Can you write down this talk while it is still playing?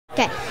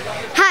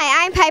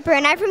Piper,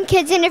 and I'm from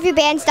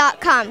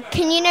KidsInterviewBands.com.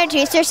 Can you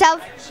introduce yourself?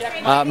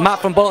 Matt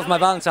from Both My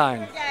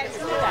Valentine.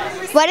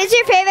 What is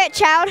your favorite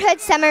childhood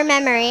summer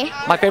memory?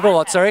 My favorite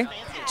what, sorry?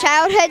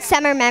 Childhood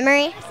summer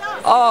memory?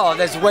 Oh,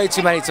 there's way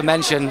too many to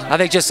mention. I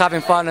think just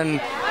having fun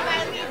and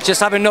just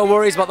having no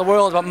worries about the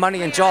world, about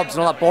money and jobs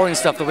and all that boring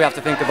stuff that we have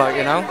to think about,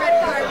 you know?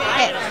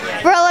 Okay.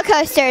 Roller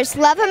coasters,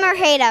 love them or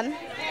hate them?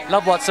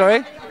 Love what,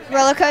 sorry?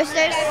 Roller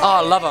coasters?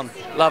 Oh, love them,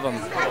 love them.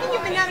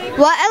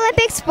 What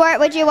Olympic sport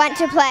would you want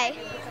to play?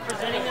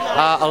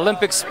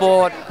 Olympic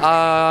sport,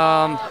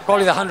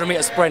 probably the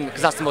 100-meter sprint,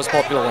 because that's the most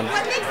popular one.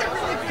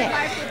 Okay.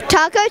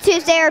 Taco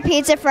Tuesday or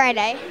Pizza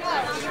Friday?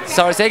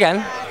 Sorry, say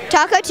again?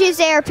 Taco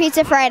Tuesday or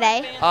Pizza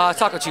Friday?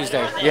 Taco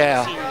Tuesday,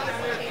 yeah.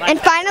 And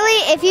finally,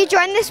 if you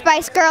joined the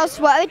Spice Girls,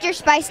 what would your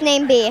Spice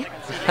name be?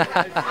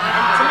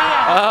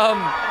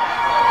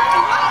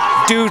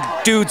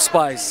 Dude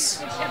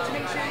Spice.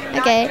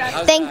 Okay,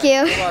 thank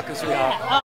you. You're welcome, sweetheart.